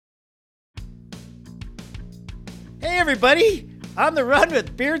Hey everybody, On the Run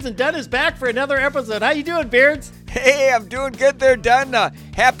with Beards and Dunn is back for another episode. How you doing, Beards? Hey, I'm doing good there, Dunn.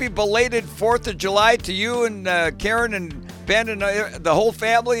 Happy belated 4th of July to you and Karen and Ben and the whole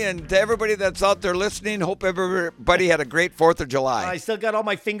family, and to everybody that's out there listening. Hope everybody had a great 4th of July. I still got all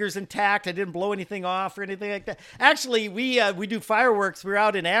my fingers intact. I didn't blow anything off or anything like that. Actually, we do fireworks. We're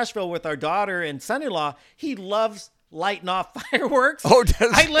out in Asheville with our daughter and son-in-law. He loves lighting off fireworks. Oh,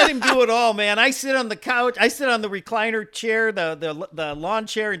 I let him do it all, man. I sit on the couch. I sit on the recliner chair, the lawn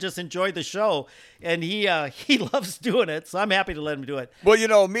chair, and just enjoy the show. And he loves doing it, so I'm happy to let him do it.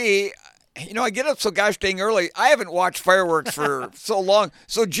 Well, me, I get up so gosh dang early. I haven't watched fireworks for so long.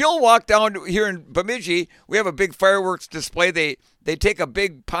 So Jill walked down here in Bemidji. We have a big fireworks display. They take a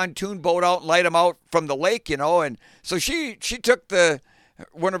big pontoon boat out and light them out from the lake, and so she took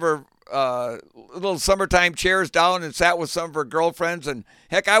one of her little summertime chairs down and sat with some of her girlfriends, and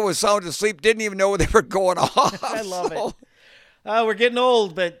heck, I was sound asleep, didn't even know they were going off. I love it. We're getting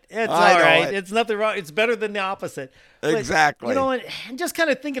old, but it's all right. It's nothing wrong. It's better than the opposite. But, exactly. I'm just kind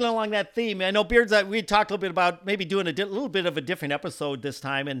of thinking along that theme. I know, Beards, we talked a little bit about maybe doing a little bit of a different episode this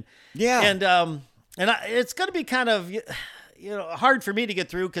time, and it's going to be kind of hard for me to get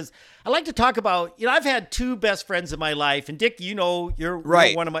through because I like to talk about. I've had two best friends in my life, and Dick, you're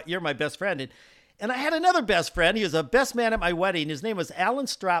right. You're my best friend, and I had another best friend. He was a best man at my wedding. His name was Alan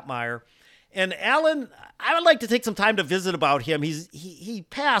Straatmeyer. And Alan, I would like to take some time to visit about him. He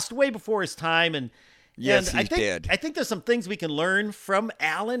passed way before his time, and yes, he did. I think there's some things we can learn from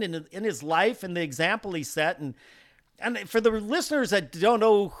Alan in his life and the example he set. And for the listeners that don't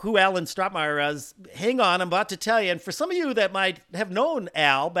know who Alan Straatmeyer is, hang on, I'm about to tell you. And for some of you that might have known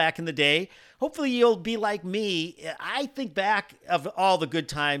Al back in the day, hopefully you'll be like me. I think back of all the good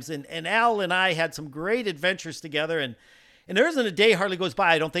times, and Al and I had some great adventures together, and there isn't a day hardly goes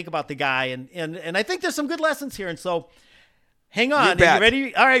by I don't think about the guy, and I think there's some good lessons here. And so, hang on, are you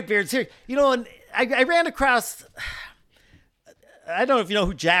ready? All right, Beards, here. And I ran across. I don't know if you know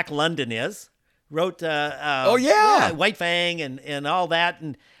who Jack London is. Wrote. White Fang and all that,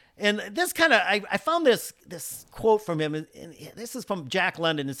 and this kind of I found this quote from him, and this is from Jack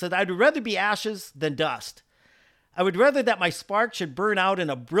London. It said, "I'd rather be ashes than dust. I would rather that my spark should burn out in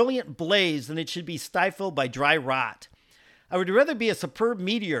a brilliant blaze than it should be stifled by dry rot. I would rather be a superb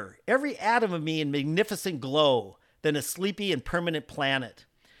meteor, every atom of me in magnificent glow, than a sleepy and permanent planet.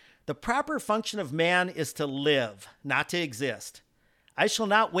 The proper function of man is to live, not to exist. I shall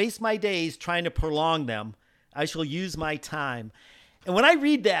not waste my days trying to prolong them. I shall use my time." And when I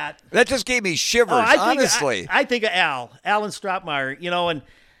read that... That just gave me shivers, honestly. I think of Alan Straatmeyer, and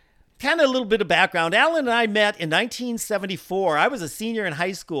kind of a little bit of background. Alan and I met in 1974. I was a senior in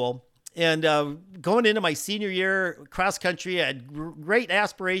high school. And going into my senior year cross country, I had great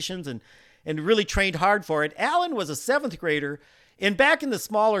aspirations and really trained hard for it. Alan was a 7th grader. And back in the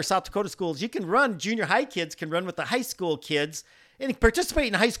smaller South Dakota schools, junior high kids can run with the high school kids and participate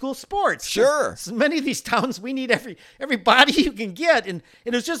in high school sports. Sure. So many of these towns, we need every body you can get. And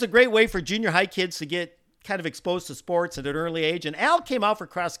it was just a great way for junior high kids to get kind of exposed to sports at an early age. And Al came out for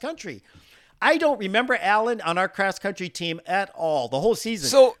cross country. I don't remember Alan on our cross country team at all, the whole season.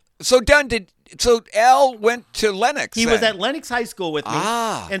 So Al went to Lennox. He was at Lennox High School with me.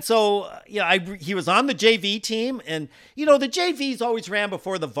 And so, he was on the JV team, and, the JVs always ran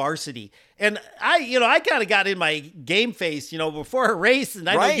before the varsity. And I kind of got in my game face, before a race, and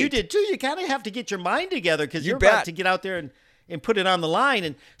I know you did too. You kind of have to get your mind together because you're about to get out there and put it on the line.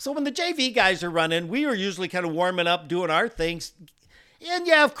 And so when the JV guys are running, we were usually kind of warming up, doing our things. And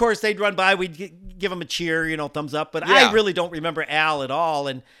yeah, of course, they'd run by. We'd give them a cheer, thumbs up. But I really don't remember Al at all.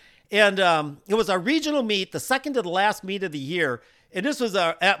 And it was our regional meet, the second to the last meet of the year. And this was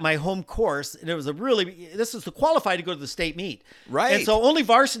at my home course. And this was to qualify to go to the state meet. Right. And so only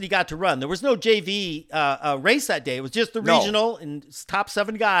varsity got to run. There was no JV race that day. It was just the regional and top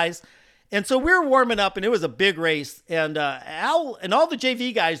 7 guys. And so we were warming up, and it was a big race. And Al and all the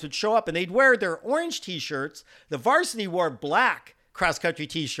JV guys would show up, and they'd wear their orange T-shirts. The varsity wore black cross-country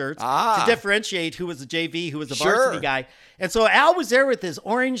T-shirts to differentiate who was a JV, who was a varsity guy. And so Al was there with his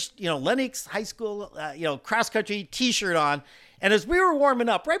orange, Lennox High School, cross-country T-shirt on. And as we were warming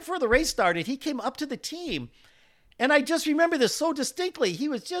up, right before the race started, he came up to the team. And I just remember this so distinctly. He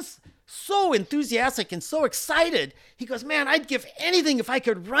was just so enthusiastic and so excited. He goes, "Man, I'd give anything if I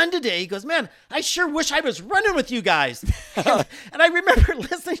could run today." He goes, "Man, I sure wish I was running with you guys." and I remember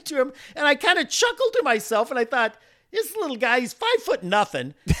listening to him, and I kind of chuckled to myself, and I thought, this little guy, he's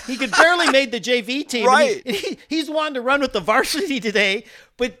 5'0". He could barely made the JV team. Right. He's wanting to run with the varsity today,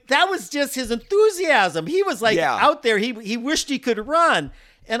 but that was just his enthusiasm. He was out there. He wished he could run.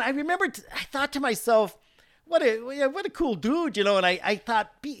 And I remember, I thought to myself, what a cool dude, you know. And I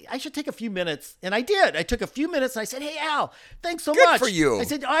thought, I should take a few minutes. And I did. I took a few minutes and I said, hey, Al, thanks so much. Good for you. I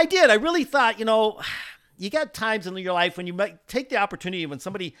said, I did. I really thought, you know, you got times in your life when you might take the opportunity when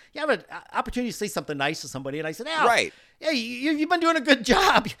you have an opportunity to say something nice to somebody. And I said, Al, right. Hey, you've been doing a good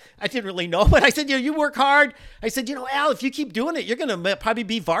job. I didn't really know, but I said, you work hard. I said, Al, if you keep doing it, you're going to probably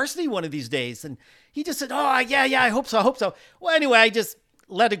be varsity one of these days. And he just said, oh, yeah, I hope so. Well, anyway, I just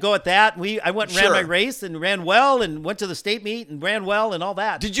let it go at that. I went and ran my race and ran well and went to the state meet and ran well and all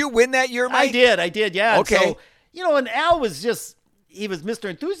that. Did you win that year, Mike? I did, yeah. Okay. And so, and Al was he was Mr.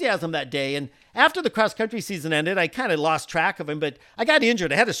 Enthusiasm that day. And after the cross-country season ended, I kind of lost track of him, but I got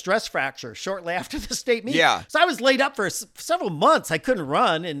injured. I had a stress fracture shortly after the state meet. Yeah. So I was laid up for several months. I couldn't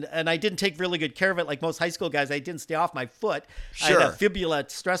run, and I didn't take really good care of it like most high school guys. I didn't stay off my foot. Sure. I had a fibula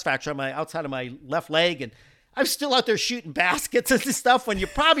stress fracture on my outside of my left leg, and I was still out there shooting baskets and stuff when you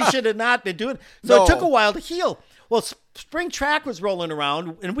probably should have not been doing it. So It took a while to heal. Well, spring track was rolling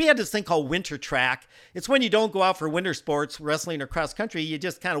around, and we had this thing called winter track. It's when you don't go out for winter sports, wrestling or cross country. You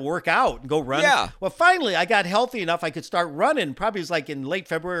just kind of work out and go run. Yeah. Well, finally, I got healthy enough I could start running. Probably it was like in late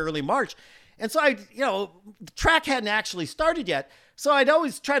February, early March. And so the track hadn't actually started yet. So I'd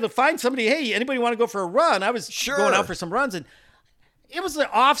always try to find somebody, hey, anybody want to go for a run? I was going out for some runs, and it was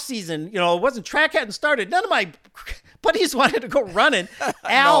the off season. It wasn't, track hadn't started. None of my buddies wanted to go running.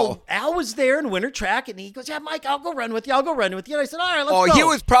 Al was there in winter track, and he goes, yeah, Mike, I'll go run with you. And I said, all right, let's go. Oh, he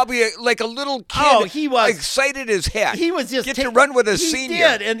was probably like a little kid. Oh, he was. Excited as heck. He was just. Get to run with a senior.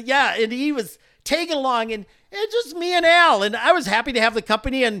 He did, and he was tagging along, and just me and Al, and I was happy to have the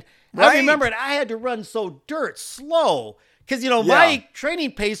company, and I remembered I had to run so dirt slow. Because, my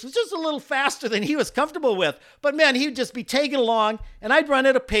training pace was just a little faster than he was comfortable with. But, man, he would just be tagging along, and I'd run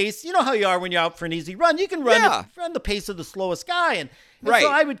at a pace. You know how you are when you're out for an easy run. You can run the pace of the slowest guy. And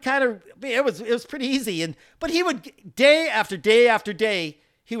so I would kind of – it was pretty easy. But he would – day after day after day,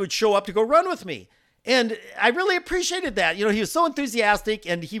 he would show up to go run with me. And I really appreciated that. He was so enthusiastic,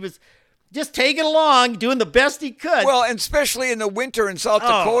 and he was – just tagging along, doing the best he could. Well, and especially in the winter in South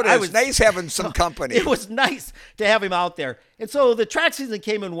Dakota, it's nice having some company. It was nice to have him out there. And so the track season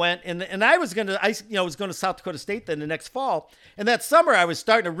came and went, and I was going to South Dakota State then the next fall. And that summer, I was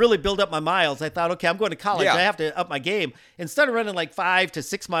starting to really build up my miles. I thought, okay, I'm going to college. I have to up my game. Instead of running like 5 to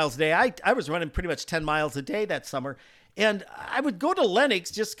 6 miles a day, I was running pretty much 10 miles a day that summer. And I would go to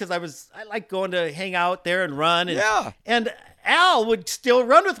Lennox just because I like going to hang out there and run. And Al would still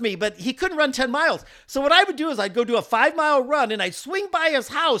run with me, but he couldn't run 10 miles. So what I would do is I'd go do a 5-mile run, and I'd swing by his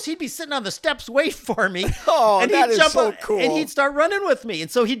house. He'd be sitting on the steps waiting for me. Oh, and that is so cool. And he'd start running with me.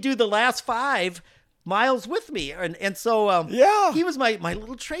 And so he'd do the last 5 miles with me. And so he was my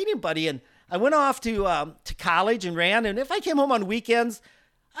little training buddy. And I went off to college and ran. And if I came home on weekends,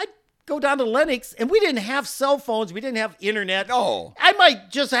 I'd go down to Lennox, and we didn't have cell phones. We didn't have internet. No. I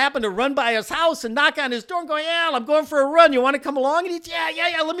might just happen to run by his house and knock on his door and go, Al, I'm going for a run. You want to come along? And he'd,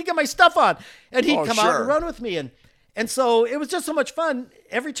 yeah, let me get my stuff on. And he'd come out and run with me. And so it was just so much fun.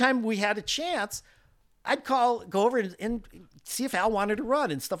 Every time we had a chance, I'd go over and see if Al wanted to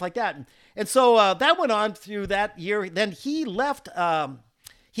run and stuff like that. And so that went on through that year. Then he left.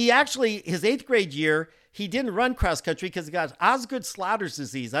 His 8th grade year, he didn't run cross country because he got Osgood-Schlatter's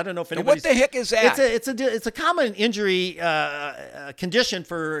disease. I don't know if anybody. What the heck is that? It's a common injury condition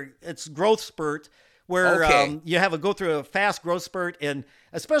for its growth spurt, where you go through a fast growth spurt, and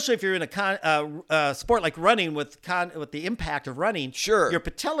especially if you're in a sport like running with the impact of running, your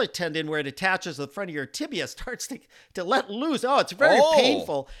patella tendon where it attaches to the front of your tibia starts to let loose. Oh, it's very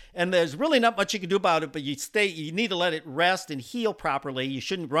painful, and there's really not much you can do about it. But you need to let it rest and heal properly. You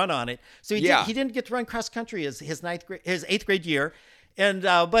shouldn't run on it. So he didn't get to run cross country his 8th grade year, and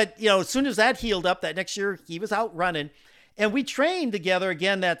but as soon as that healed up, that next year he was out running, and we trained together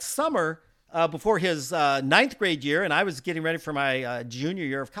again that summer. Before his 9th grade year, and I was getting ready for my junior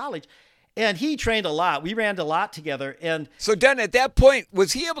year of college, and he trained a lot. We ran a lot together. And so then at that point,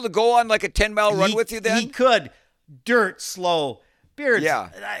 was he able to go on like a 10-mile run with you then? He could. Dirt slow. Beards. Yeah.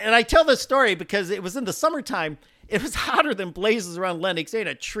 And I tell this story because it was in the summertime. It was hotter than blazes around Lennox. There ain't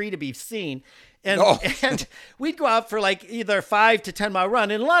a tree to be seen. And we'd go out for like either 5 to 10 mile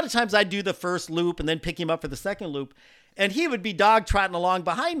run. And a lot of times I'd do the first loop and then pick him up for the second loop. And he would be dog trotting along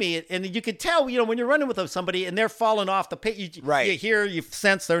behind me. And you could tell, when you're running with somebody and they're falling off the pace, you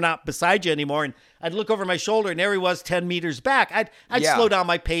sense they're not beside you anymore. And I'd look over my shoulder and there he was 10 meters back. I'd slow down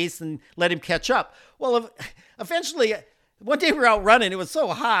my pace and let him catch up. Well, eventually, one day we were out running. It was so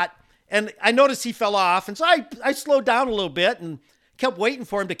hot. And I noticed he fell off. And so I slowed down a little bit and kept waiting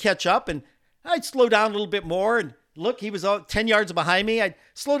for him to catch up. And I'd slow down a little bit more. And look, he was 10 yards behind me. I'd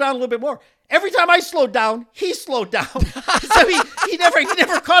slow down a little bit more. Every time I slowed down, he slowed down. So he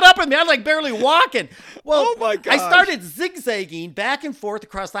never caught up with me. I'm like barely walking. Well, oh my gosh. I started zigzagging back and forth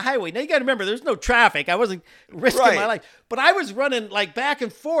across the highway. Now you got to remember, there's no traffic. I wasn't risking my life, but I was running like back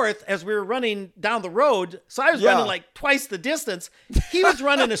and forth as we were running down the road. So I was running like twice the distance. He was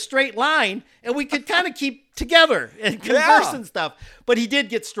running a straight line, and we could kind of keep together and converse and stuff. But he did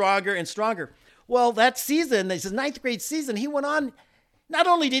get stronger and stronger. Well, that season, his 9th grade season, he went on. Not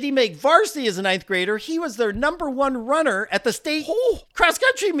only did he make varsity as a 9th grader, he was their number 1 runner at the state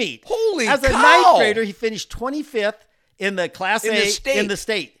cross-country meet. Holy cow! As a 9th grader, he finished 25th in the Class A in the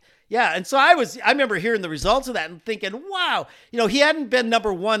state. Yeah, and so I remember hearing the results of that and thinking, wow, he hadn't been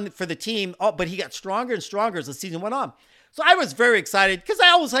number 1 for the team, but he got stronger and stronger as the season went on. So I was very excited because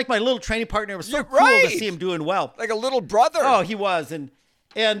I always liked my little training partner. It was so cool to see him doing well. Like a little brother. Oh, he was. And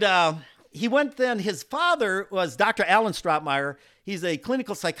he went then, his father was Dr. Alan Straatmeyer. He's a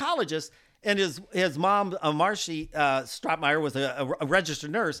clinical psychologist, and his mom, Marcy Straatmeyer, was a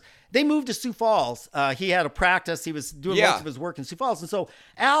registered nurse. They moved to Sioux Falls. He had a practice. He was doing most of his work in Sioux Falls. And so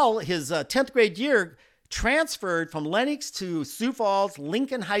Al, his 10th grade year, transferred from Lenox to Sioux Falls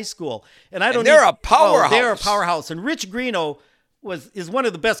Lincoln High School. And they're a powerhouse. They're a powerhouse. And Rich Greeno is one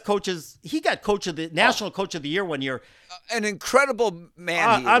of the best coaches. He got National Coach of the Year one year. An incredible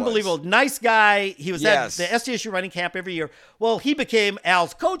man. Unbelievable. Nice guy. He was at the SDSU running camp every year. Well, he became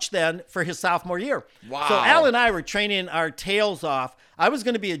Al's coach then for his sophomore year. Wow. So Al and I were training our tails off. I was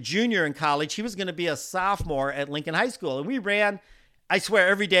going to be a junior in college. He was going to be a sophomore at Lincoln High School. And we ran, I swear,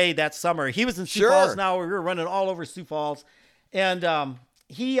 every day that summer. He was in Sioux Falls now. We were running all over Sioux Falls. And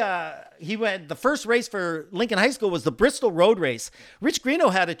he went, the first race for Lincoln High School was the Bristol Road Race. Rich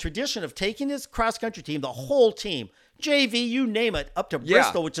Greeno had a tradition of taking his cross-country team, the whole team, JV, you name it, up to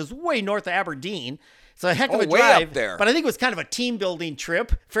Bristol, which is way north of Aberdeen. It's a heck of a drive. Way up there. But I think it was kind of a team-building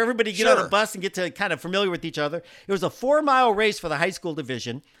trip for everybody to get on a bus and get to kind of familiar with each other. It was a 4-mile race for the high school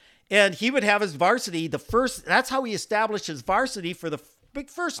division. And he would have his varsity, that's how he established his varsity for the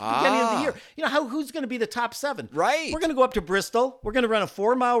first beginning of the year. Who's going to be the top 7? Right. We're going to go up to Bristol. We're going to run a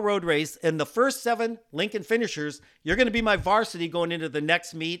 4-mile road race. And the first 7 Lincoln finishers, you're going to be my varsity going into the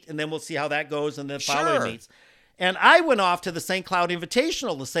next meet. And then we'll see how that goes in the following meets. And I went off to the St. Cloud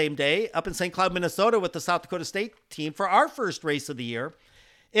Invitational the same day up in St. Cloud, Minnesota with the South Dakota State team for our first race of the year.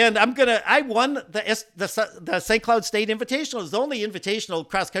 And I won the St. Cloud State Invitational. It was the only invitational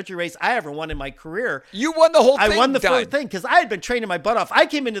cross-country race I ever won in my career. You won the whole thing? I won the full thing because I had been training my butt off. I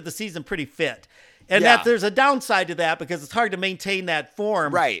came into the season pretty fit. And that there's a downside to that because it's hard to maintain that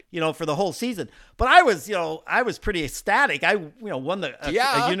form, for the whole season. But I was pretty ecstatic. I, won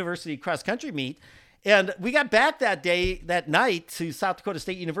a university cross-country meet. And we got back that night to South Dakota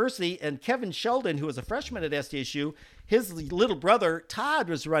State University, and Kevin Sheldon, who was a freshman at SDSU, his little brother, Todd,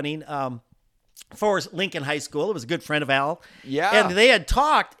 was running for Lincoln High School. It was a good friend of Al. Yeah. And they had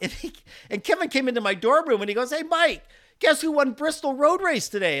talked, and Kevin came into my dorm room, and he goes, "Hey, Mike, guess who won Bristol Road Race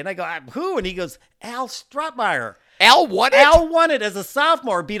today?" And I go, "Who?" And he goes, "Al Straatmeyer." Al won it? Al won it as a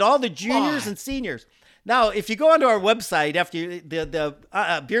sophomore, beat all the juniors and seniors. Now, if you go onto our website after the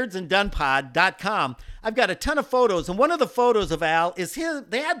beardsanddunpod.com, I've got a ton of photos. And one of the photos of Al is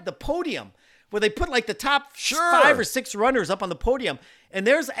they had the podium where they put like the top 5 or 6 runners up on the podium. And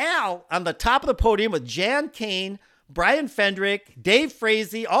there's Al on the top of the podium with Jan Kane, Brian Fendrick, Dave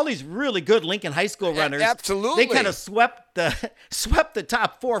Frazee, all these really good Lincoln High School runners. Absolutely. They kind of swept the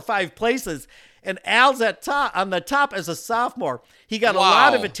top 4 or 5 places. And Al's on the top as a sophomore. He got a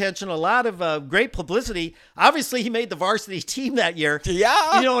lot of attention, a lot of great publicity. Obviously, he made the varsity team that year.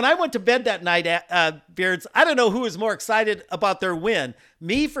 Yeah. When I went to bed that night, Beards, I don't know who was more excited about their win.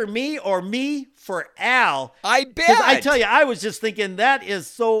 Me for me or me for Al. I bet. Because I tell you, I was just thinking, that is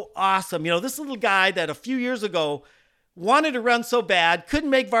so awesome. This little guy that a few years ago wanted to run so bad,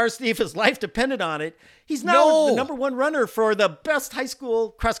 couldn't make varsity if his life depended on it. He's now the number 1 runner for the best high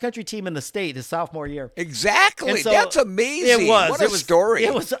school cross-country team in the state his sophomore year. Exactly. So that's amazing. It was. What a story.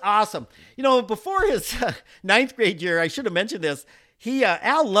 It was awesome. Before his 9th grade year, I should have mentioned this,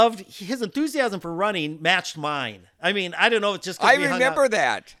 Al loved, his enthusiasm for running matched mine. I mean, I don't know, it's just I remember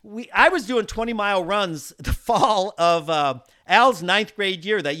that. I was doing 20-mile runs the fall of Al's 9th grade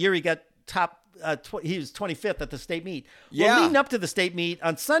year. That year he got top. He was 25th at the state meet. Well, leading up to the state meet,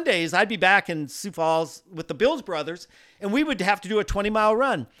 on Sundays, I'd be back in Sioux Falls with the Bills brothers, and we would have to do a 20-mile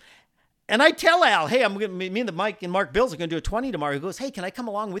run. And I tell Al, "Hey, me and the Mike and Mark Bills are going to do a 20 tomorrow." He goes, "Hey, can I come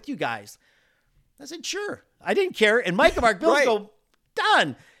along with you guys?" I said, "Sure." I didn't care. And Mike and Mark Bills go,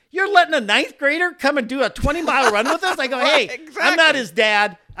 "Done. You're letting a 9th grader come and do a 20-mile run with us?" I go, "Hey, exactly. I'm not his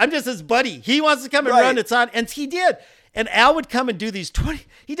dad, I'm just his buddy. He wants to come and run. It's on. And he did. And Al would come and do these 20.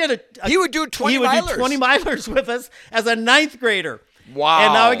 He would do 20 milers with us as a 9th grader. Wow.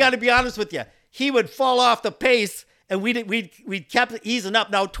 And now I got to be honest with you. He would fall off the pace and we kept easing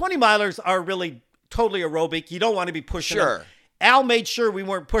up. Now 20 milers are really totally aerobic. You don't want to be pushing them. Al made sure we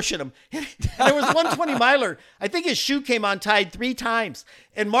weren't pushing him. And there was one 20 miler. I think his shoe came untied 3 times.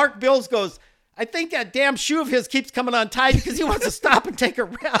 And Mark Bills goes, I think that damn shoe of his keeps coming untied because he wants to stop and take a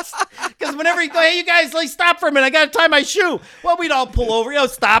rest. Because whenever he go, hey, you guys, like, stop for a minute. I got to tie my shoe. Well, we'd all pull over,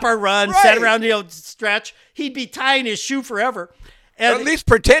 stop our run, sit around, stretch. He'd be tying his shoe forever. And or at least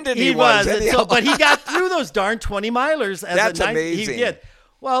pretended he was. But he got through those darn 20 milers. That's amazing. He did.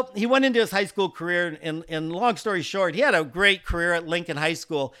 Well, he went into his high school career, and long story short, he had a great career at Lincoln High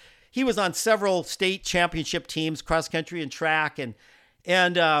School. He was on several state championship teams, cross country and track, and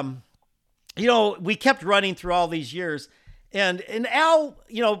we kept running through all these years. And Al,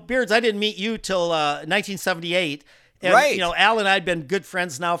 Beards, I didn't meet you till 1978. And, Al and I had been good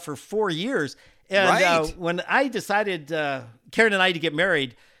friends now for 4 years. And when I decided, Karen and I, to get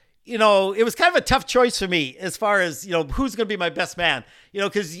married, it was kind of a tough choice for me as far as, who's going to be my best man,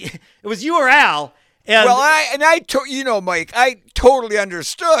 because it was you or Al. And Mike, I totally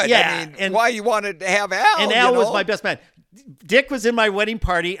understood. Yeah, and why you wanted to have Al. And Al was my best man. Dick was in my wedding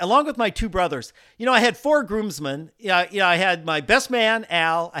party along with my 2 brothers. I had 4 groomsmen. I had my best man,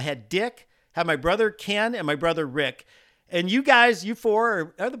 Al. I had Dick, had my brother Ken, and my brother Rick. And you guys, you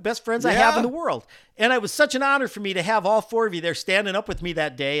 4 are the best friends I have in the world. And it was such an honor for me to have all 4 of you there standing up with me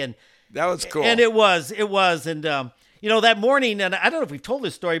that day. And that was cool. And it was. And, that morning, and I don't know if we've told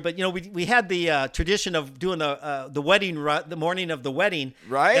this story, but, we had the tradition of doing the wedding run, the morning of the wedding.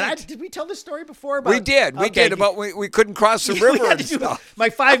 Right. And did we tell this story before? About, we did. We did about we couldn't cross the river and stuff. My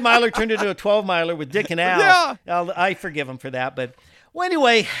 5 miler turned into a 12 miler with Dick and Al. Yeah. I forgive him for that. But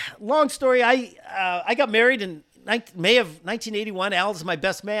anyway, long story. I got married in May of 1981. Al is my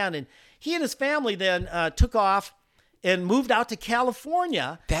best man. And he and his family then took off and moved out to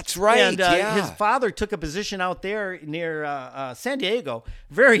California. That's right. And his father took a position out there near San Diego.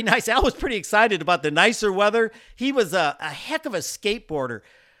 Very nice. Al was pretty excited about the nicer weather. He was a heck of a skateboarder.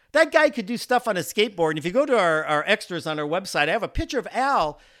 That guy could do stuff on a skateboard. And if you go to our extras on our website, I have a picture of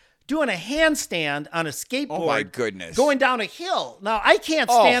Al doing a handstand on a skateboard. Oh, my goodness. Going down a hill. Now, I can't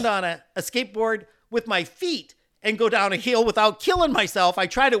stand on a skateboard with my feet and go down a hill without killing myself. I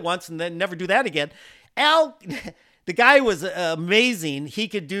tried it once and then never do that again. Al... The guy was amazing. He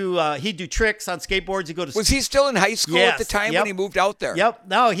could do he'd do tricks on skateboards. He'd go to. Was he still in high school at the time when he moved out there? Yep.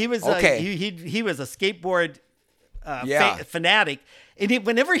 No, he was. Okay. He was a skateboard fanatic. And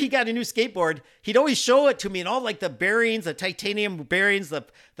whenever he got a new skateboard, he'd always show it to me, and all like the bearings, the titanium bearings,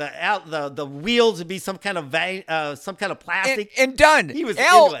 the wheels would be some kind of plastic. And done. He was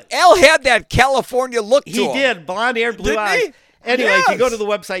into it. Al had that California look to him. He did. Blonde hair, blue eyes. Anyway, if you go to the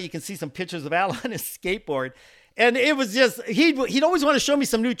website, you can see some pictures of Al on his skateboard. And it was just, he'd always want to show me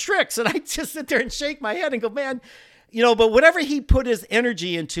some new tricks. And I'd just sit there and shake my head and go, man, but whatever he put his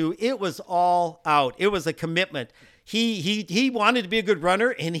energy into, it was all out. It was a commitment. He wanted to be a good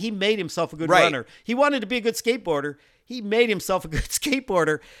runner, and he made himself a good runner. He wanted to be a good skateboarder. He made himself a good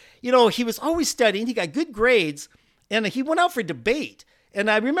skateboarder. He was always studying. He got good grades, and he went out for debate. And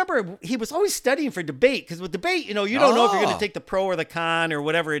I remember he was always studying for debate, because with debate, you don't know if you're going to take the pro or the con or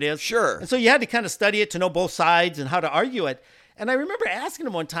whatever it is. Sure. And so you had to kind of study it to know both sides and how to argue it. And I remember asking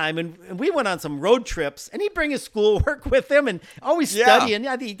him one time, and we went on some road trips, and he'd bring his schoolwork with him and always study. And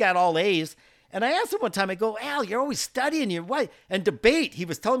I think he got all A's. And I asked him one time, I go, Al, you're always studying. Why? And debate, he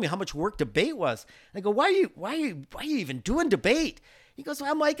was telling me how much work debate was. And I go, why are you even doing debate? He goes,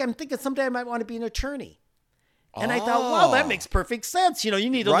 well, Mike, I'm thinking someday I might want to be an attorney. And I thought, well, that makes perfect sense. You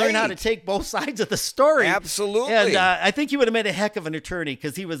need to learn how to take both sides of the story. Absolutely. And I think he would have made a heck of an attorney,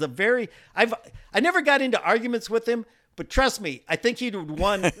 because he was I never got into arguments with him, but trust me, I think he'd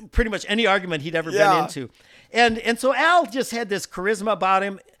won pretty much any argument he'd ever been into. And so Al just had this charisma about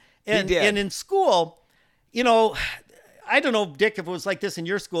him. And, he did. And in school, I don't know, Dick, if it was like this in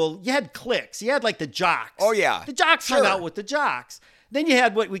your school, you had cliques. You had like the jocks. Oh, yeah. The jocks hung out with the jocks. Then you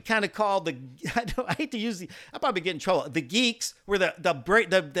had what we kind of called I hate to use I'll probably get in trouble. The geeks were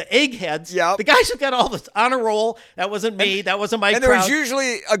the eggheads. Yep. The guys who got all this honor roll. That wasn't me. That wasn't my crowd. And there was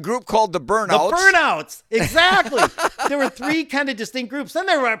usually a group called the Burnouts. The Burnouts. Exactly. There were 3 kind of distinct groups. Then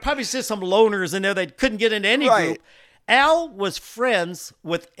there were probably just some loners in there that couldn't get into any group. Al was friends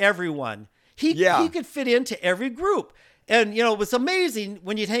with everyone. He could fit into every group. And, it was amazing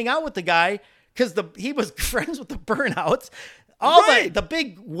when you'd hang out with the guy, because he was friends with the Burnouts. All the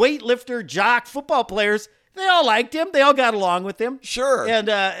big weightlifter, jock, football players they all liked him. They all got along with him. Sure. And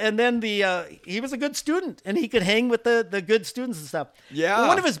then he was a good student, and he could hang with the good students and stuff. Yeah. Well,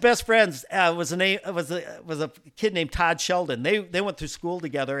 one of his best friends was a kid named Todd Sheldon. They went through school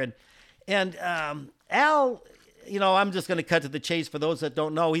together, and Al, I'm just going to cut to the chase for those that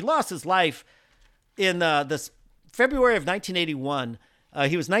don't know. He lost his life in this February of 1981.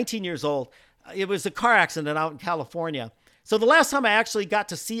 He was 19 years old. It was a car accident out in California. So the last time I actually got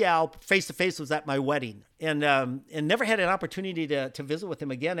to see Al face to face was at my wedding, and never had an opportunity to visit with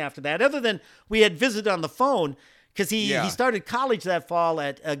him again after that, other than we had visited on the phone because he started college that fall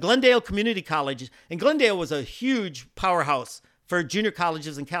at Glendale Community College, and Glendale was a huge powerhouse for junior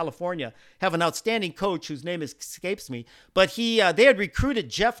colleges in California. Have an outstanding coach whose name escapes me, but they had recruited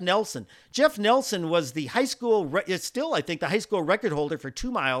Jeff Nelson. Jeff Nelson was the high school, is still I think the high school record holder for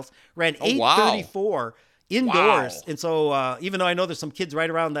 2 miles, ran 8:34 indoors. Wow. And so even though I know there's some kids right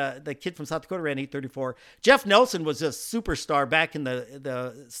around the kid from South Dakota ran 8:34, Jeff Nelson was a superstar back in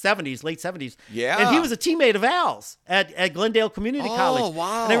the 70s, late 70s. Yeah. And he was a teammate of Al's at Glendale Community College. Oh,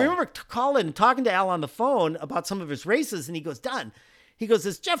 wow. And I remember calling and talking to Al on the phone about some of his races, and he goes, Don, he goes,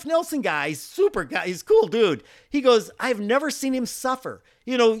 this Jeff Nelson guy, he's super guy, he's a cool dude. He goes, I've never seen him suffer.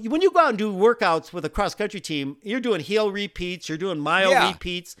 When you go out and do workouts with a cross-country team, you're doing hill repeats, you're doing mile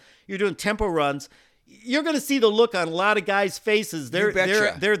repeats, you're doing tempo runs. You're going to see the look on a lot of guys' faces. They're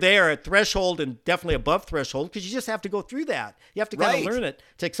there at threshold and definitely above threshold because you just have to go through that. You have to kind of learn it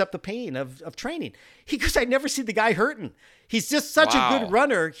to accept the pain of training. He goes, I never see the guy hurting. He's just such a good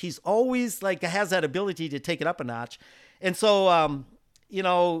runner. He's always has that ability to take it up a notch. And so,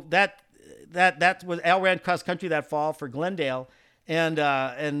 that was Al ran cross country that fall for Glendale, and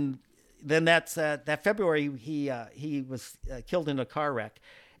then that February he was killed in a car wreck,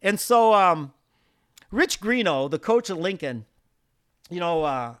 and so. Rich Greeno, the coach of Lincoln,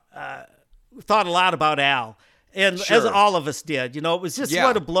 thought a lot about Al, and as all of us did. It was just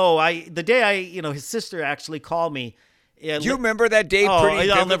what a blow. The day his sister actually called me. Do you remember that day?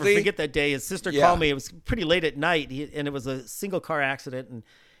 I'll never forget that day. His sister called me. It was pretty late at night, and it was a single car accident, and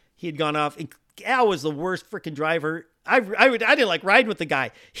he had gone off. And Al was the worst freaking driver. I didn't like riding with the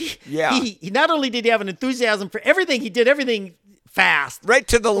guy. He not only did he have an enthusiasm for everything, he did everything fast. Right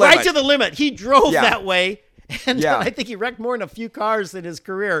to the limit. Right to the limit. He drove that way. And I think he wrecked more than a few cars in his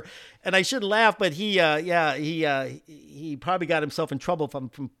career. And I shouldn't laugh, but he probably got himself in trouble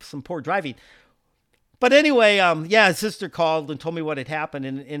from some poor driving. But anyway, his sister called and told me what had happened.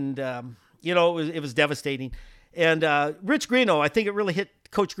 And it was devastating. And Rich Greeno, I think it really hit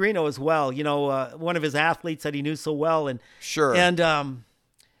Coach Greeno as well. One of his athletes that he knew so well. And sure. And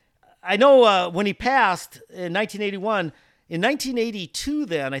I know when he passed in 1981, in 1982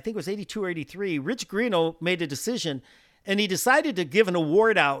 then, I think it was 82 or 83, Rich Greeno made a decision, and he decided to give an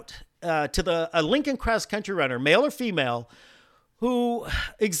award out to a Lincoln cross-country runner, male or female, who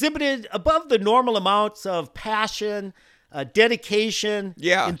exhibited above the normal amounts of passion, dedication,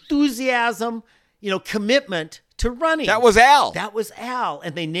 enthusiasm, commitment to running. That was Al.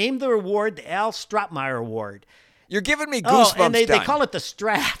 And they named the award the Al Straatmeyer Award. You're giving me goosebumps. And they call it the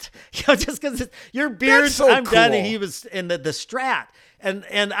Strat, just because your beard. That's so I'm cool. done, and he was in the Strat, and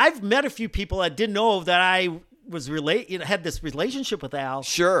I've met a few people that didn't know that I was had this relationship with Al.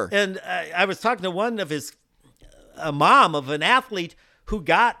 Sure. And I was talking to one of his a mom of an athlete who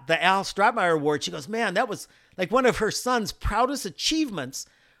got the Al Straatmeyer Award. She goes, man, that was like one of her son's proudest achievements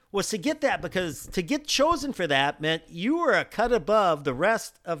was to get that, because to get chosen for that meant you were a cut above the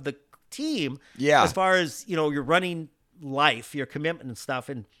rest of the team as far as your running life, your commitment and stuff,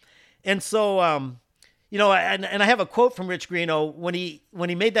 and so and I have a quote from Rich Greeno when he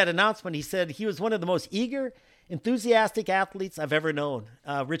made that announcement. He said he was one of the most eager, enthusiastic athletes I've ever known.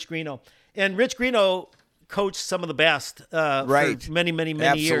 Rich Greeno. And Rich Greeno coached some of the best for many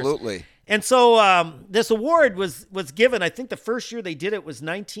years. Absolutely. And so this award was given. I think the first year they did it was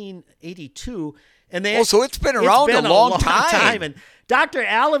 1982. And so it's been around a long time. And Dr.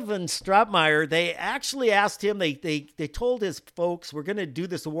 Alvin Straatmeyer, they actually asked him, they told his folks, we're going to do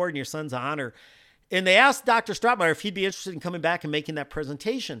this award in your son's honor. And they asked Dr. Straatmeyer if he'd be interested in coming back and making that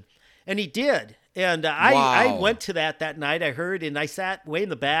presentation. And he did. And I went to that night, I heard, and I sat way in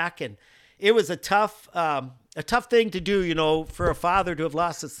the back. And it was a tough thing to do, for a father to have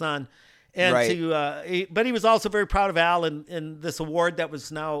lost his son. And but he was also very proud of Al and this award that was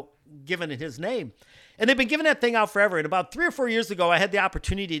now given in his name. And they've been giving that thing out forever. And about 3 or 4 years ago, I had the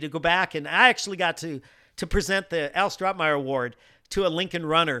opportunity to go back, and I actually got to present the Al Straatmeyer Award to a Lincoln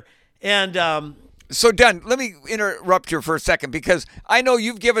runner. And so, Don, let me interrupt you for a second, because I know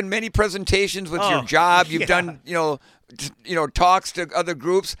you've given many presentations with your job. You've done, talks to other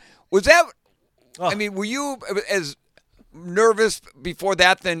groups. Was that I mean, were you as nervous before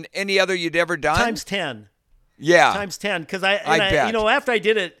that than any other you'd ever done? Times 10. Yeah. Times 10. Because I bet. you know, after I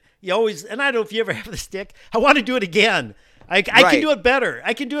did it, you always, and I don't know if you ever have the stick, I want to do it again. I can do it better.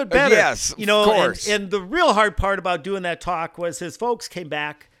 I can do it better. Yes, you know, of course. And the real hard part about doing that talk was his folks came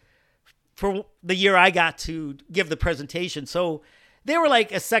back for the year I got to give the presentation. So they were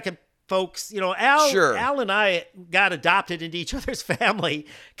like a second folks. You know, Al and I got adopted into each other's family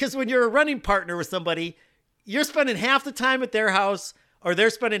because when you're a running partner with somebody, you're spending half the time at their house or they're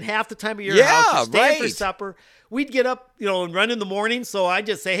spending half the time at your house. You're staying for supper. We'd get up, you know, and run in the morning. So I'd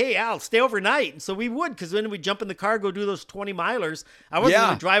just say, hey, Al, stay overnight. And so we would, because then we'd jump in the car, go do those 20 milers. I wasn't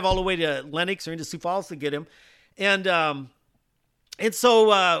going to drive all the way to Lenox or into Sioux Falls to get him. And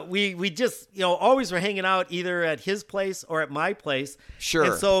so we just, you know, always were hanging out either at his place or at my place. Sure.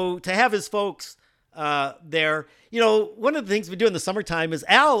 And so to have his folks there, you know, one of the things we do in the summertime is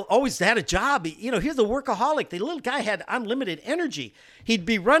Al always had a job. You know, he was a workaholic. The little guy had unlimited energy. He'd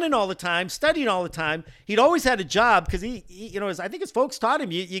be running all the time, studying all the time. He'd always had a job because he you know, I think his folks taught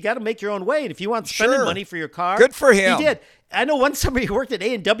him, you got to make your own way. And if you want spending money for your car, good for him. He did. I know one summer he worked at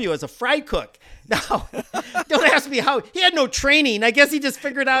A&W as a fry cook. Now, don't ask me how. He had no training. I guess he just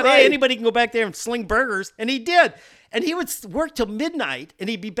figured out, hey, anybody can go back there and sling burgers. And he did. And he would work till midnight, and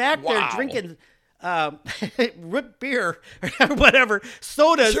he'd be back there drinking root beer or whatever,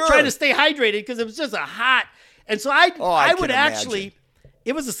 sodas, trying to stay hydrated because it was just a hot. And so I would actually,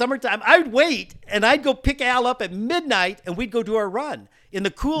 it was the summertime, I'd wait, and I'd go pick Al up at midnight, and we'd go do our run. In the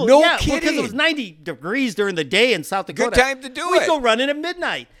cool, kidding. Because it was 90 degrees during the day in South Dakota. Good time to do it. We'd go running at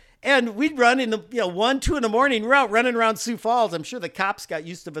midnight. And we'd run in the 1, 2 in the morning. We're out running around Sioux Falls. I'm sure the cops got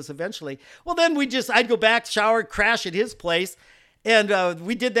used to us eventually. Well, then I'd go back, shower, crash at his place. And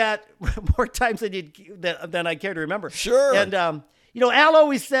we did that more times than I care to remember. Sure. And, you know, Al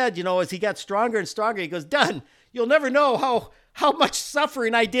always said, you know, as he got stronger and stronger, he goes, Dun, you'll never know how much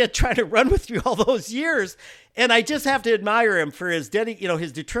suffering I did trying to run with you all those years. And I just have to admire him for his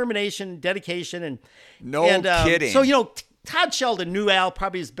his determination, dedication. And kidding. So, you know, Todd Sheldon knew Al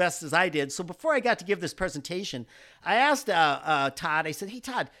probably as best as I did. So before I got to give this presentation, I asked Todd, I said, hey,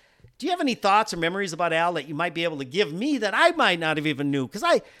 Todd, do you have any thoughts or memories about Al that you might be able to give me that I might not have even knew? Because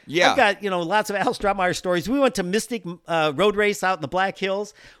I've got, you know, lots of Al Straatmeyer stories. We went to Mystic Road Race out in the Black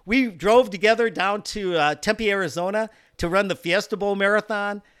Hills. We drove together down to Tempe, Arizona to run the Fiesta Bowl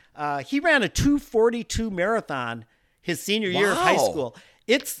Marathon. He ran a 2:42 marathon his senior year of high school.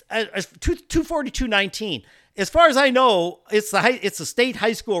 It's 2:42:19. As far as I know, it's a state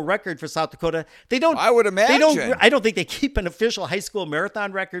high school record for South Dakota. They don't. I would imagine. I don't think they keep an official high school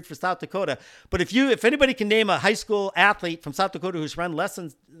marathon record for South Dakota. But if anybody can name a high school athlete from South Dakota who's run less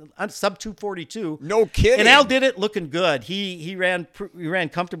than sub 2:42, no kidding. And Al did it looking good. He ran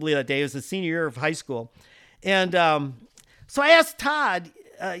comfortably that day. It was his senior year of high school, and so I asked Todd,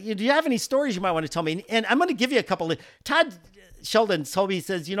 do you have any stories you might want to tell me? And I'm going to give you a couple. Todd Sheldon told me, he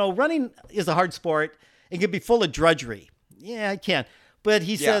says, you know, running is a hard sport. It can be full of drudgery. Yeah, I can. But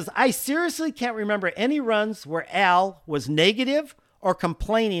he says, I seriously can't remember any runs where Al was negative or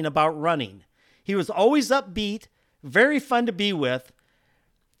complaining about running. He was always upbeat, very fun to be with.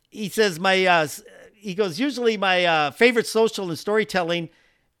 He says, usually my favorite social and storytelling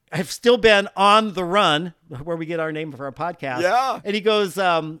have still been On the Run, where we get our name for our podcast. Yeah. And he goes,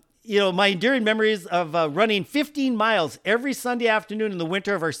 you know, my enduring memories of running 15 miles every Sunday afternoon in the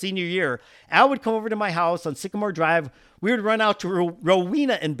winter of our senior year. Al would come over to my house on Sycamore Drive. We would run out to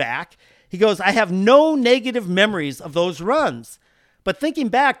Rowena and back. He goes, I have no negative memories of those runs. But thinking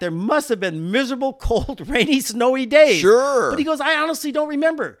back, there must have been miserable, cold, rainy, snowy days. Sure. But he goes, I honestly don't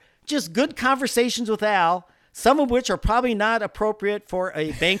remember. Just good conversations with Al, some of which are probably not appropriate for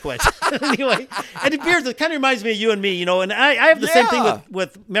a banquet. Anyway, and it kind of reminds me of you and me, you know, and I have the same thing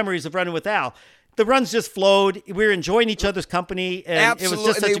with memories of running with Al. The runs just flowed. We were enjoying each other's company. And absolutely. It was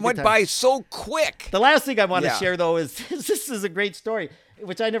just such a good went time. by so quick. The last thing I want to share, though, is this is a great story,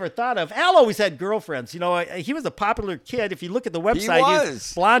 which I never thought of. Al always had girlfriends. You know, he was a popular kid. If you look at the website, he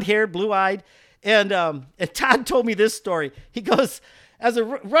was blonde-haired, blue-eyed. And Todd told me this story. He goes,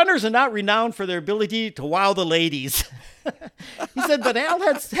 runners are not renowned for their ability to wow the ladies. He said, but Al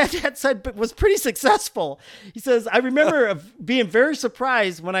had said, but was pretty successful. He says, I remember being very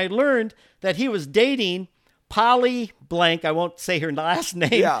surprised when I learned that he was dating Polly blank, I won't say her last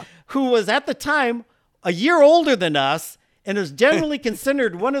name, who was at the time a year older than us and was generally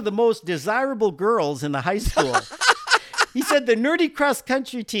considered one of the most desirable girls in the high school. He said the nerdy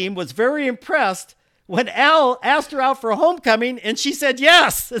cross-country team was very impressed when Al asked her out for a homecoming, and she said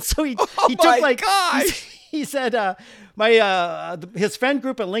yes. And so he took like he said, his friend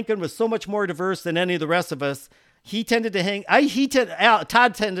group at Lincoln was so much more diverse than any of the rest of us. He tended to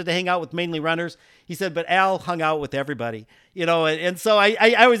Todd tended to hang out with mainly runners. He said, but Al hung out with everybody, and so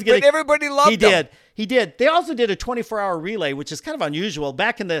I always get. But everybody loved him. He did. They also did a 24-hour relay, which is kind of unusual.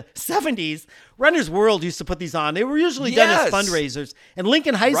 Back in the 70s, Runner's World used to put these on. They were usually done as fundraisers, and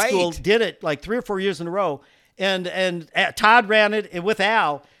Lincoln High School did it like 3 or 4 years in a row. And Todd ran it with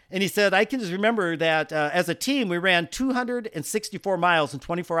Al. And he said, I can just remember that as a team, we ran 264 miles in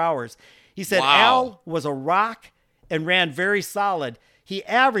 24 hours. He said, Al was a rock and ran very solid. He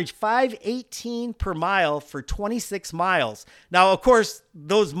averaged 5:18 per mile for 26 miles. Now, of course,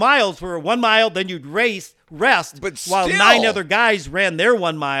 those miles were 1 mile, then you'd rest, while 9 other guys ran their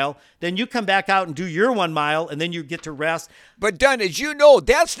 1 mile. Then you come back out and do your 1 mile, and then you get to rest. But, Dunn, as you know,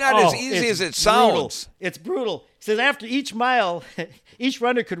 that's not as easy as it sounds. It's brutal. He says after each mile, each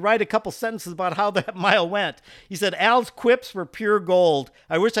runner could write a couple sentences about how that mile went. He said Al's quips were pure gold.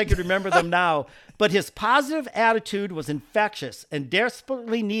 I wish I could remember them now. But his positive attitude was infectious and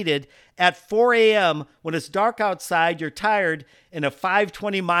desperately needed at 4 a.m. when it's dark outside, you're tired, and a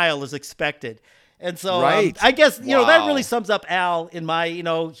 5:20 mile is expected. And so I guess, that really sums up Al in my,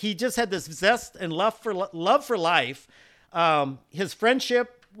 he just had this zest and love for life. His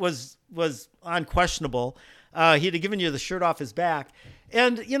friendship was unquestionable. He'd have given you the shirt off his back.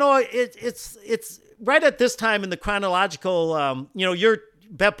 And, it's right at this time in the chronological, you're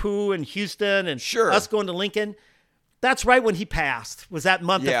Beppu and Houston and us going to Lincoln. That's right when he passed, was that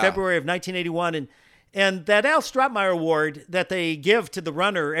month of February of 1981. And that Al Straatmeyer Award that they give to the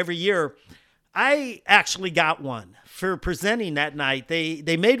runner every year, I actually got one for presenting that night.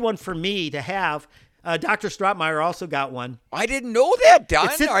 They made one for me to have. Dr. Straatmeyer also got one. I didn't know that, Don.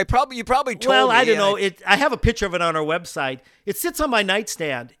 You probably told me. Well, I don't know. I have a picture of it on our website. It sits on my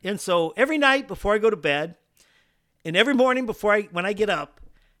nightstand. And so every night before I go to bed and every morning when I get up,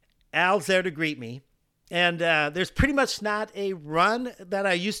 Al's there to greet me. And there's pretty much not a run that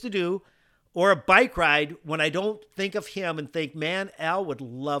I used to do or a bike ride when I don't think of him and think, man, Al would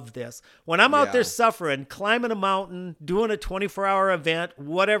love this. When I'm out there suffering, climbing a mountain, doing a 24-hour event,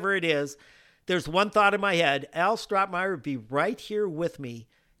 whatever it is, there's one thought in my head. Al Straatmeyer would be right here with me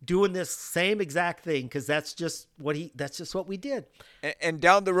doing this same exact thing because that's just what we did. And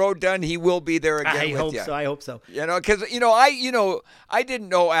down the road, Dunn, he will be there again with you. I hope so. Because I didn't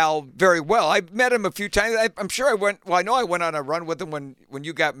know Al very well. I met him a few times. I'm sure I went. Well, I know I went on a run with him when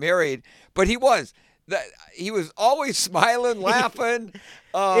you got married. But he was always smiling, laughing.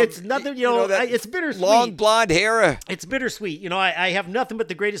 It's nothing, it's bittersweet. Long blonde hair. It's bittersweet. I have nothing but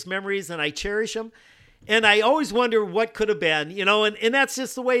the greatest memories, and I cherish them. And I always wonder what could have been, and that's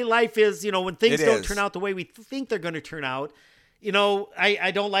just the way life is, when things don't turn out the way we think they're going to turn out.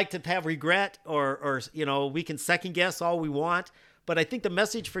 I don't like to have regret or we can second guess all we want. But I think the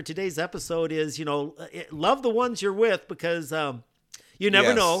message for today's episode is, love the ones you're with because you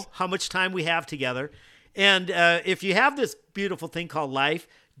never know how much time we have together. And if you have this beautiful thing called life,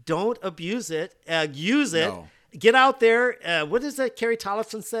 don't abuse it. Use it. No. Get out there. What is that Carrie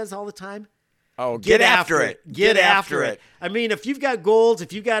Tollefson says all the time? Oh, get after it. Get after it. I mean, if you've got goals,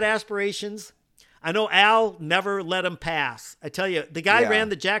 if you've got aspirations, I know Al never let them pass. I tell you, the guy ran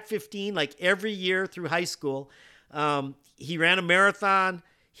the Jack 15 like every year through high school. He ran a marathon.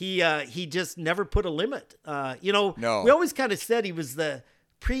 He just never put a limit. No. We always kind of said he was the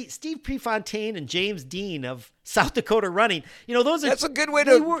Steve Prefontaine and James Dean of South Dakota running. That's a good way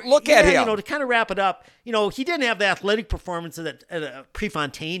to look at him. To kind of wrap it up, he didn't have the athletic performance that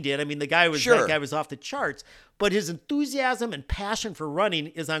Prefontaine did. I mean, that guy was off the charts, but his enthusiasm and passion for running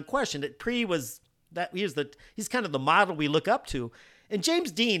is unquestioned. He's kind of the model we look up to. And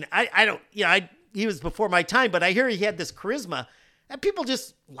James Dean, he was before my time, but I hear he had this charisma and people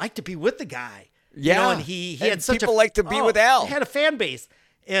just like to be with the guy. Yeah. And he had such people like to be with Al. He had a fan base.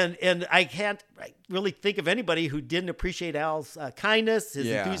 And I can't really think of anybody who didn't appreciate Al's kindness, his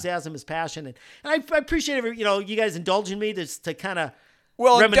enthusiasm, his passion. And I appreciate you guys indulging me to kind of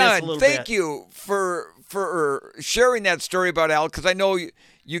reminisce a little bit. Thank you for sharing that story about Al, because I know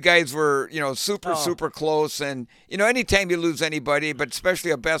you guys were, super close. And, anytime you lose anybody, but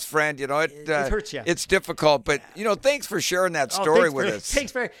especially a best friend, it hurts you. It's difficult. But, thanks for sharing that story with us.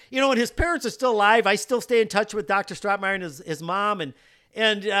 Thanks for, and his parents are still alive. I still stay in touch with Dr. Straatmeyer and his mom. And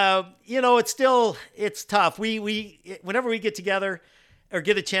it's tough. We whenever we get together or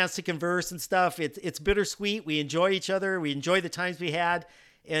get a chance to converse and stuff, it's bittersweet. We enjoy each other. We enjoy the times we had.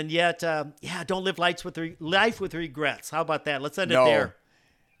 And yet, don't live life with regrets. How about that? Let's end it there.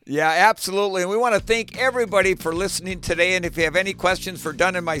 Yeah, absolutely. And we want to thank everybody for listening today. And if you have any questions for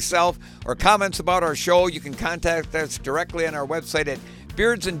Dunn and myself or comments about our show, you can contact us directly on our website at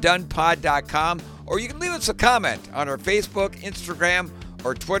beardsanddunpod.com, or you can leave us a comment on our Facebook, Instagram,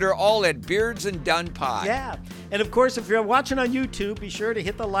 or Twitter, all at Beards and Dunn Pod. Yeah. And of course, if you're watching on YouTube, be sure to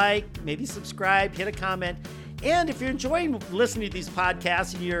hit the like, maybe subscribe, hit a comment. And if you're enjoying listening to these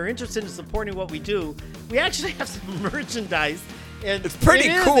podcasts and you're interested in supporting what we do, we actually have some merchandise. And it's pretty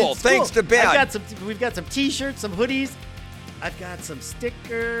cool. Thanks to Ben. We've got some T-shirts, some hoodies. I've got some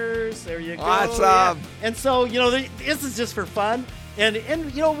stickers. There you go. Awesome. Yeah. And so, this is just for fun. And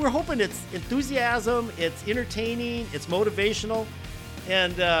we're hoping it's enthusiasm, it's entertaining, it's motivational.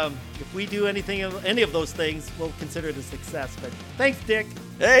 And if we do any of those things, we'll consider it a success. But thanks, Dick.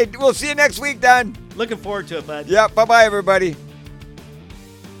 Hey, we'll see you next week, Don. Looking forward to it, bud. Yeah, bye-bye, everybody.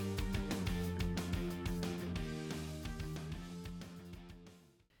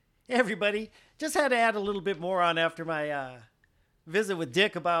 Hey, everybody. Just had to add a little bit more on after my visit with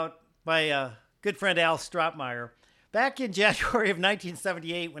Dick about my good friend Al Straatmeyer. Back in January of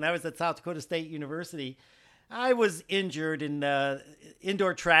 1978, when I was at South Dakota State University, I was injured in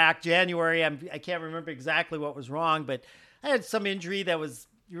indoor track. January, I can't remember exactly what was wrong, but I had some injury that was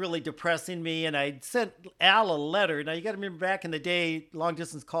really depressing me, and I sent Al a letter. Now, you got to remember, back in the day,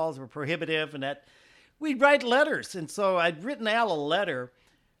 long-distance calls were prohibitive, and that we'd write letters. And so I'd written Al a letter,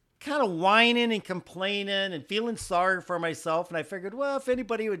 kind of whining and complaining and feeling sorry for myself. And I figured, well, if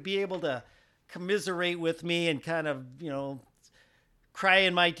anybody would be able to commiserate with me and kind of, cry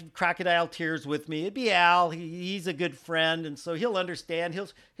in my crocodile tears with me, it'd be Al. He's a good friend, and so he'll understand.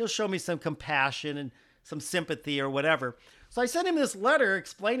 He'll show me some compassion and some sympathy or whatever. So I sent him this letter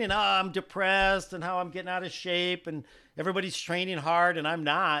explaining how I'm depressed and how I'm getting out of shape and everybody's training hard and I'm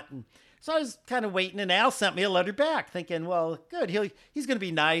not. And so I was kind of waiting, and Al sent me a letter back thinking, well, good, he's going to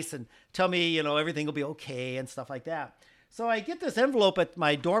be nice and tell me, everything will be okay and stuff like that. So I get this envelope at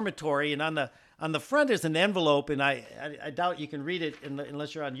my dormitory, and on the front is an envelope, and I doubt you can read it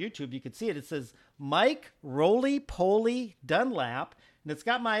unless you're on YouTube. You can see it. It says Mike Roly Poly Dunlap, and it's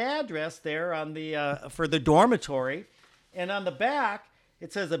got my address there on the for the dormitory. And on the back,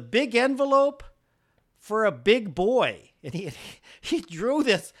 it says a big envelope for a big boy. And he drew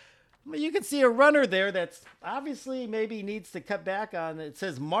this. You can see a runner there that's obviously maybe needs to cut back on. It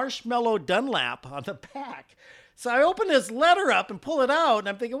says Marshmallow Dunlap on the back. So I open this letter up and pull it out, and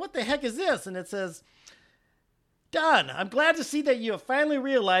I'm thinking, what the heck is this? And it says, Don, I'm glad to see that you have finally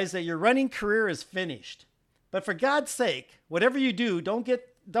realized that your running career is finished. But for God's sake, whatever you do, don't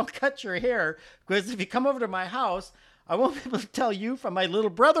cut your hair, because if you come over to my house, I won't be able to tell you from my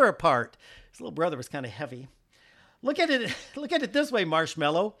little brother apart. His little brother was kind of heavy. Look at it this way,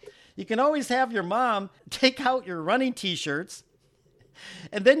 Marshmallow. You can always have your mom take out your running T-shirts,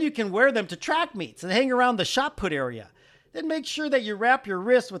 and then you can wear them to track meets and hang around the shot put area. Then make sure that you wrap your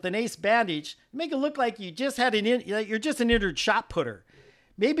wrist with an ace bandage. Make it look like you just had you're just an injured shot putter.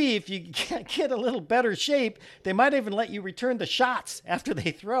 Maybe if you get a little better shape, they might even let you return the shots after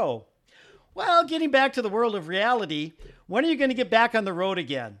they throw. Well, getting back to the world of reality, when are you going to get back on the road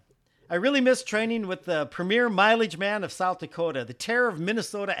again? I really miss training with the premier mileage man of South Dakota, the terror of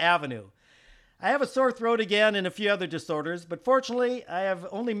Minnesota Avenue. I have a sore throat again and a few other disorders, but fortunately, I have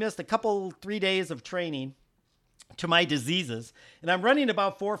only missed 3 days of training to my diseases, and I'm running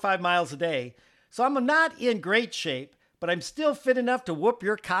about 4 or 5 miles a day. So I'm not in great shape, but I'm still fit enough to whoop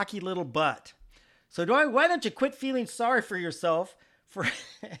your cocky little butt. So why don't you quit feeling sorry for yourself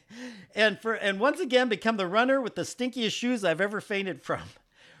and once again become the runner with the stinkiest shoes I've ever fainted from.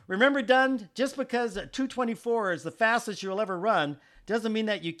 Remember, Dunn, just because 2:24 is the fastest you'll ever run doesn't mean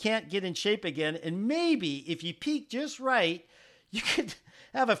that you can't get in shape again. And maybe if you peak just right, you could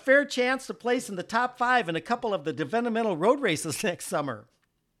have a fair chance to place in the top 5 in a couple of the developmental road races next summer.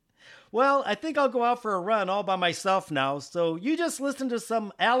 Well, I think I'll go out for a run all by myself now. So you just listen to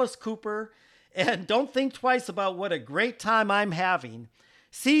some Alice Cooper and don't think twice about what a great time I'm having.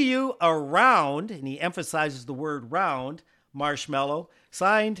 See you around, and he emphasizes the word round, Marshmallow.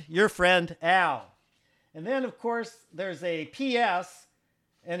 Signed, your friend, Al. And then, of course, there's a P.S.,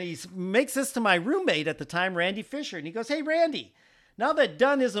 and he makes this to my roommate at the time, Randy Fisher. And he goes, hey, Randy, now that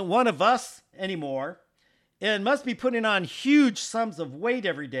Dunn isn't one of us anymore and must be putting on huge sums of weight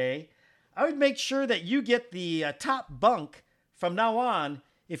every day, I would make sure that you get the top bunk from now on,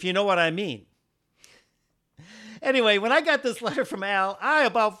 if you know what I mean. Anyway, when I got this letter from Al, I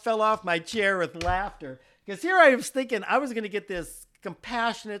about fell off my chair with laughter, because here I was thinking I was going to get this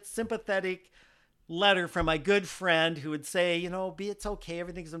compassionate, sympathetic letter from my good friend who would say, it's okay,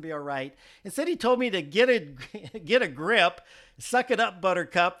 everything's gonna be all right. Instead, he told me to get a grip, suck it up,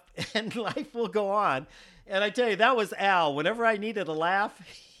 Buttercup, and life will go on. And I tell you, that was Al. Whenever I needed a laugh,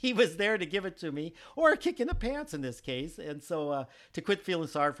 he was there to give it to me, or a kick in the pants in this case. And so to quit feeling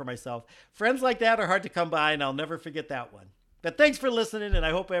sorry for myself. Friends like that are hard to come by, and I'll never forget that one. But thanks for listening, and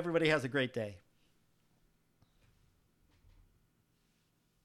I hope everybody has a great day.